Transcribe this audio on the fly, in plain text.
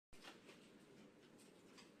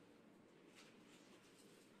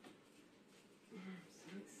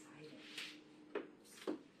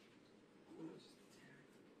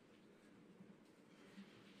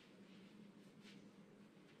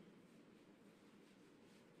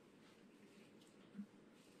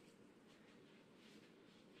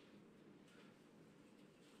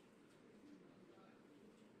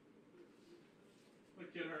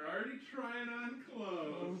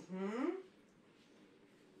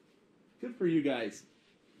Good for you guys.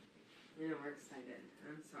 You know, we're excited.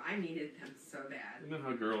 I needed them so bad. You know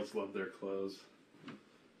how girls love their clothes.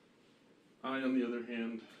 I, on the other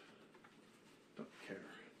hand, don't care.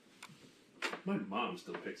 My mom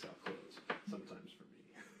still picks out clothes sometimes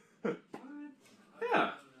for me. What?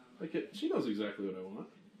 Yeah. Like she knows exactly what I want.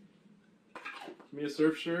 Give me a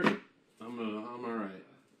surf shirt. I'm all right.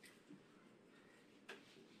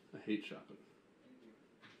 I hate shopping.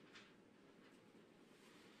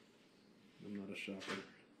 I'm not a shopper.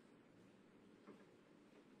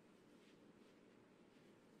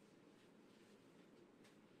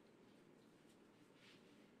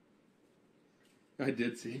 I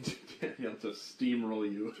did see Danielle just steamroll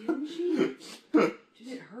you. Didn't she? Dude,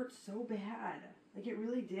 it hurt so bad. Like, it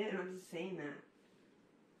really did. I'm just saying that.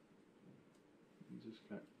 You just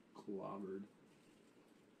got clobbered.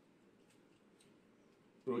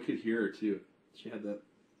 But we could hear her, too. She had that,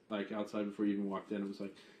 like, outside before you even walked in. It was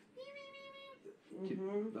like,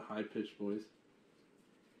 the high-pitched voice.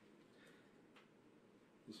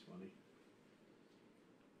 It was funny.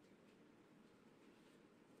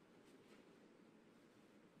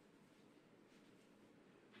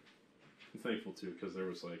 I'm thankful too because there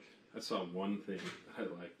was like I saw one thing I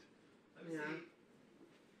liked. Yeah.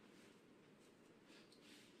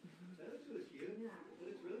 That looks really cute. Yeah. That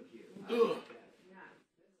looks really cute. Ugh. Like that.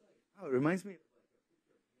 Yeah. Oh, it reminds me.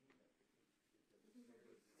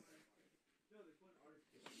 No, there's one artist.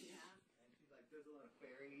 Yeah. And she's like, there's a lot of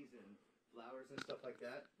fairies and flowers and stuff like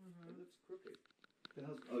that. It looks crooked. The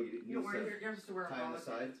hell's, oh, you didn't. You're supposed to wear a tie bra. on the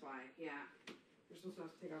side. That's why. Yeah. You're supposed to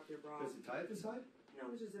have to take off your bra. Does it tie at the side? No,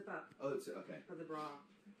 it's just zip up. Oh, it's okay. For the bra.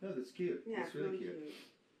 No, that's cute. Yeah, that's really cute.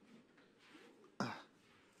 I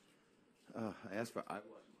asked for eyewash.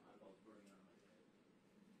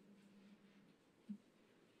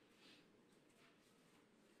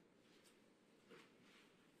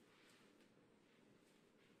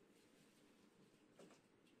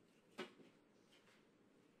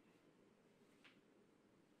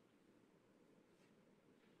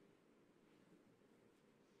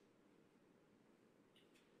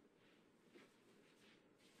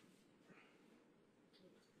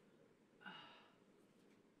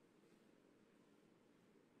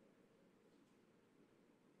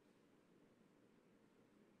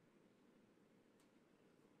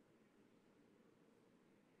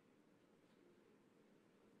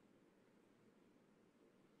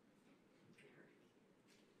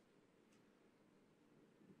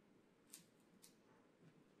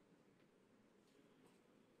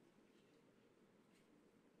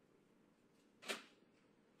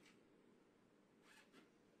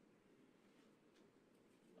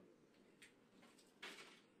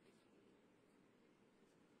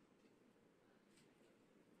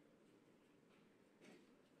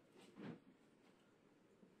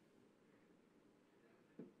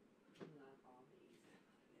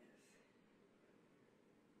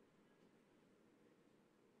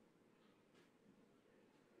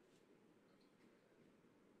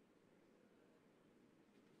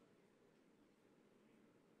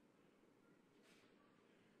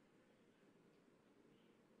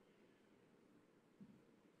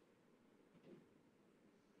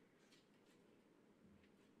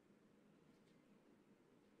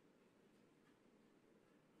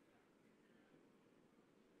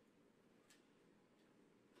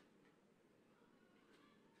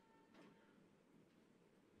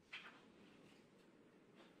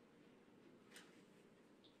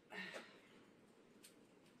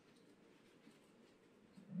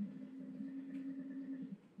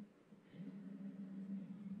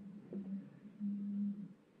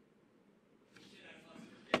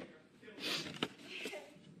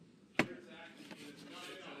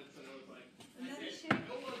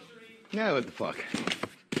 Yeah, what the fuck?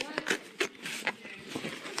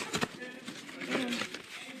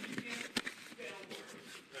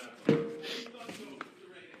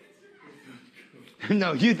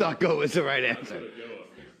 No, you thought go was the right answer.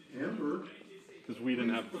 Because we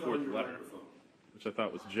didn't have the fourth letter, which I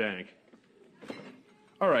thought was jank.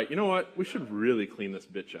 All right, you know what? We should really clean this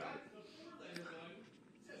bitch out.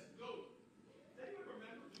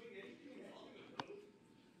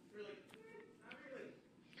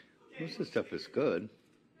 Most of the stuff is good.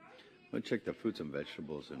 I'll check the fruits and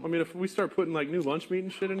vegetables. And I mean, if we start putting like new lunch meat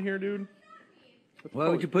and shit in here, dude. why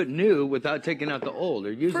would you put new without taking out the old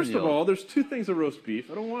or using First the of old? all, there's two things of roast beef.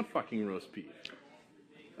 I don't want fucking roast beef.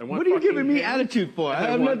 I want What are you giving me ham, attitude for? I and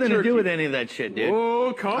have want nothing to turkey. do with any of that shit, dude.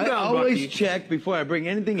 Oh, calm I down, always Bucky. check before I bring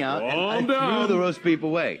anything out, and I Calm down. threw the roast beef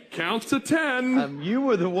away. Count to 10. You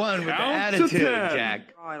were the one with the Count to attitude, 10. Jack.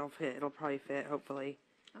 Oh, it'll fit. It'll probably fit, hopefully.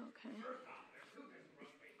 Okay.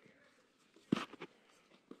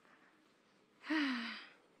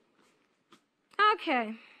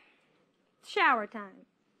 Okay. Shower time.